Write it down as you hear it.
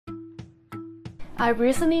I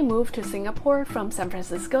recently moved to Singapore from San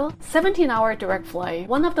Francisco, 17-hour direct flight,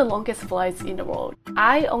 one of the longest flights in the world.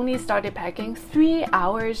 I only started packing 3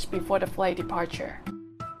 hours before the flight departure.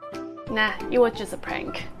 Nah, it was just a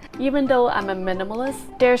prank. Even though I'm a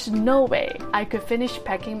minimalist, there's no way I could finish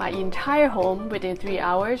packing my entire home within 3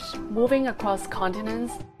 hours, moving across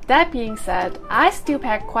continents. That being said, I still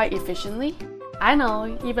pack quite efficiently. I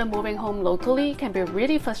know, even moving home locally can be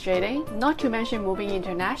really frustrating, not to mention moving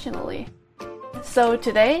internationally. So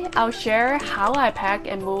today, I'll share how I pack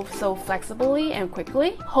and move so flexibly and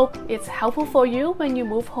quickly. Hope it's helpful for you when you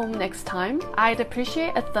move home next time. I'd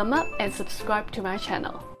appreciate a thumb up and subscribe to my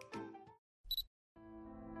channel.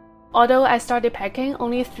 Although I started packing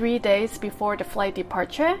only 3 days before the flight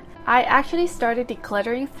departure, I actually started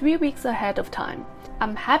decluttering 3 weeks ahead of time.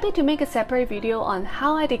 I'm happy to make a separate video on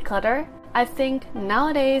how I declutter. I think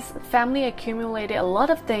nowadays, family accumulated a lot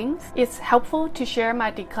of things. It's helpful to share my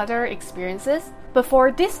declutter experiences. But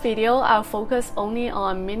for this video, I'll focus only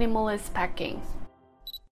on minimalist packing.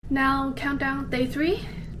 Now, countdown day 3.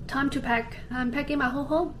 Time to pack. I'm packing my whole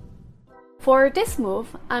home. For this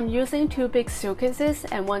move, I'm using 2 big suitcases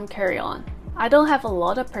and 1 carry-on. I don't have a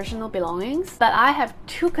lot of personal belongings, but I have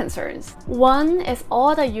 2 concerns. One is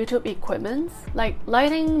all the YouTube equipment, like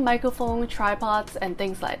lighting, microphone, tripods, and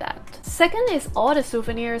things like that. Second is all the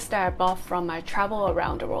souvenirs that I bought from my travel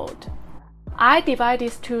around the world. I divide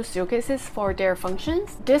these 2 suitcases for their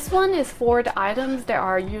functions. This one is for the items that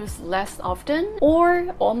are used less often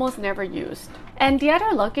or almost never used. And the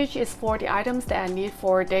other luggage is for the items that I need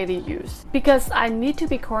for daily use. Because I need to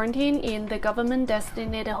be quarantined in the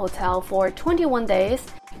government-designated hotel for 21 days,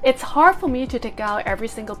 it's hard for me to take out every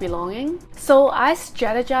single belonging. So I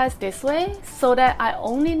strategize this way so that I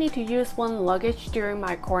only need to use 1 luggage during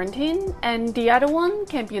my quarantine and the other one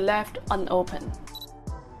can be left unopened.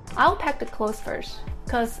 I'll pack the clothes first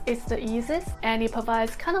because it's the easiest and it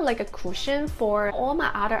provides kind of like a cushion for all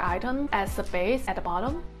my other items as a base at the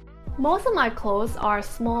bottom. Most of my clothes are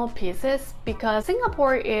small pieces because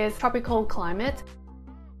Singapore is tropical climate.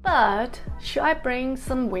 But should I bring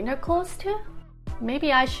some winter clothes too?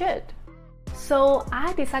 Maybe I should. So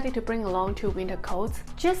I decided to bring along 2 winter coats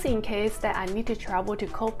just in case that I need to travel to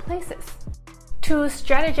cold places. To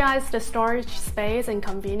strategize the storage space and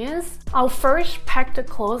convenience, I'll first pack the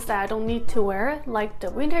clothes that I don't need to wear, like the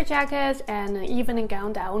winter jackets and an evening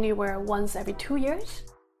gown that I only wear once every 2 years.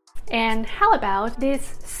 And how about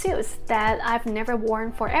these suits that I've never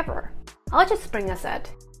worn forever? I'll just bring a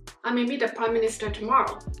set. I may meet the Prime Minister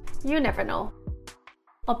tomorrow. You never know.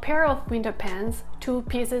 A pair of winter pants, 2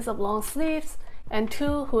 pieces of long sleeves, and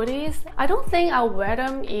 2 hoodies. I don't think I'll wear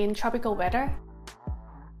them in tropical weather.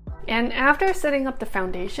 And after setting up the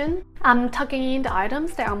foundation, I'm tucking in the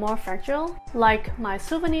items that are more fragile, like my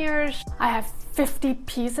souvenirs. I have 50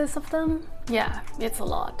 pieces of them. Yeah, it's a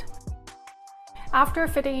lot. After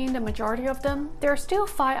fitting in the majority of them, there are still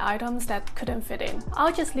 5 items that couldn't fit in.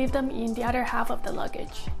 I'll just leave them in the other half of the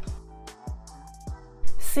luggage.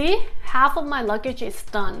 See? Half of my luggage is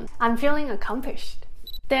done. I'm feeling accomplished.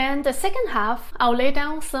 Then the second half, I'll lay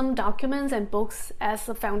down some documents and books as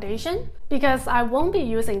a foundation because I won't be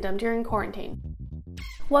using them during quarantine.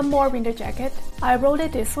 1 more winter jacket. I rolled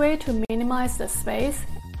it this way to minimize the space.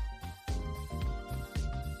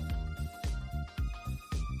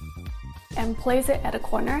 And place it at the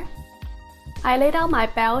corner. I laid out my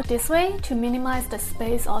belt this way to minimize the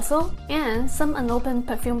space also, and some unopened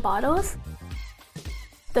perfume bottles.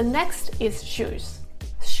 The next is shoes.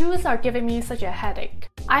 Shoes are giving me such a headache.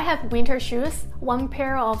 I have winter shoes, 1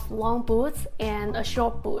 pair of long boots and a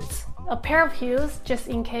short boots, a pair of heels just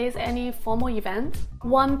in case any formal event,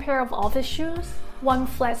 1 pair of office shoes, 1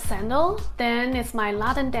 flat sandal, then it's my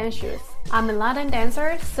Latin dance shoes. I'm a Latin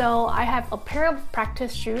dancer, so I have a pair of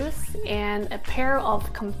practice shoes and a pair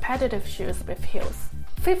of competitive shoes with heels.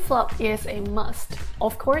 Flip-flop is a must.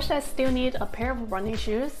 Of course, I still need a pair of running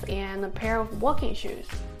shoes and a pair of walking shoes.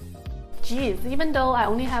 Geez, even though I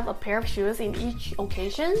only have a pair of shoes in each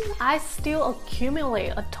occasion, I still accumulate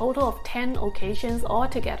a total of 10 occasions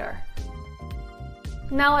altogether.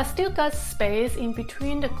 Now I still got space in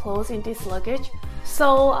between the clothes in this luggage,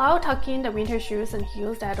 so I'll tuck in the winter shoes and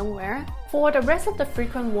heels that I don't wear. For the rest of the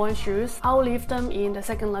frequent worn shoes, I'll leave them in the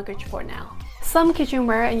second luggage for now. Some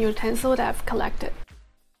kitchenware and utensils that I've collected.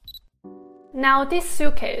 Now this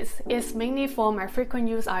suitcase is mainly for my frequent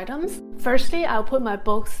use items. Firstly, I'll put my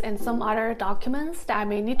books and some other documents that I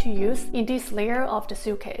may need to use in this layer of the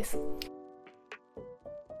suitcase.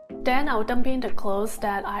 Then I'll dump in the clothes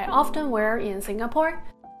that I often wear in Singapore.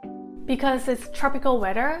 Because it's tropical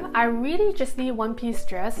weather, I really just need one-piece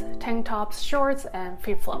dress, tank tops, shorts, and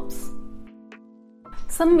flip-flops.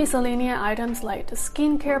 some miscellaneous items like the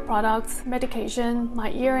skincare products, medication,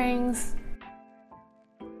 my earrings.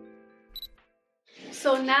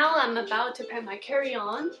 So now I'm about to pack my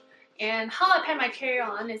carry-on, and how I pack my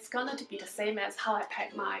carry-on is gonna to be the same as how I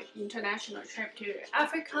pack my international trip to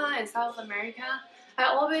Africa and South America. I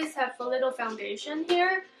always have a little foundation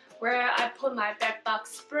here where I put my bed bug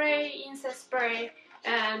spray, insect spray,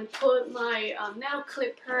 and put my nail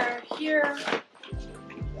clipper here.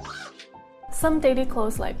 Some daily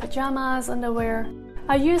clothes like pajamas, underwear.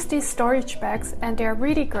 I use these storage bags and they're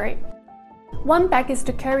really great. One bag is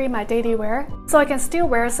to carry my daily wear, so I can still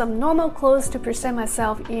wear some normal clothes to present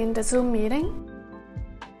myself in the Zoom meeting.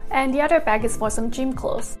 And the other bag is for some gym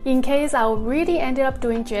clothes, in case I'll really ended up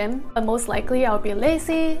doing gym, but most likely I'll be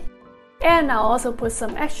lazy. And I'll also put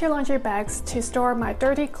some extra laundry bags to store my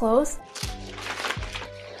dirty clothes.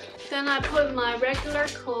 Then I put my regular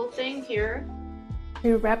clothing here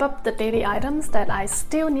to wrap up the daily items that I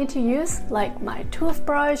still need to use, like my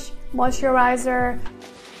toothbrush, moisturizer,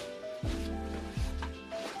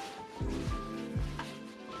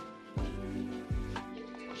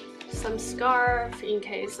 some scarf in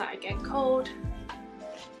case I get cold.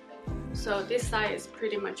 So this side is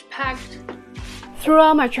pretty much packed.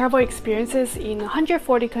 Throughout my travel experiences in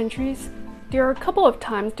 140 countries, there are a couple of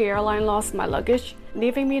times the airline lost my luggage,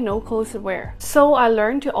 leaving me no clothes to wear. So I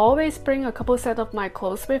learned to always bring a couple sets of my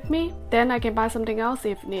clothes with me, then I can buy something else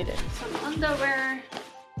if needed. Some underwear.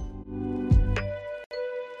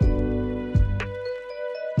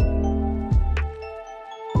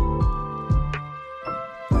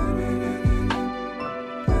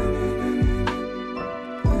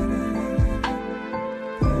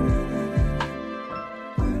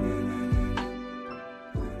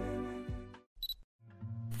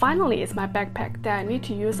 Finally is my backpack that I need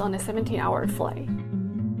to use on a 17-hour flight.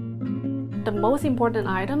 The most important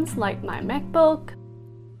items like my MacBook,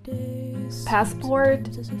 passport,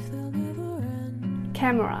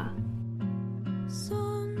 camera,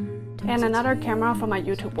 and another camera for my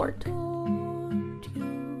YouTube work.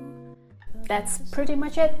 That's pretty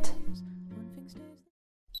much it.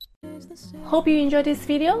 Hope you enjoyed this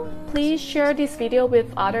video. Please share this video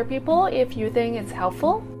with other people if you think it's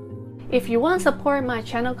helpful. If you want to support my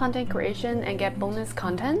channel content creation and get bonus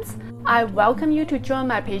contents, I welcome you to join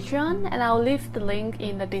my Patreon, and I'll leave the link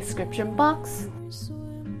in the description box. It's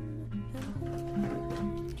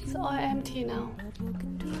all empty now.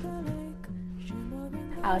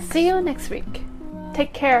 I'll see you next week.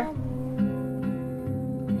 Take care.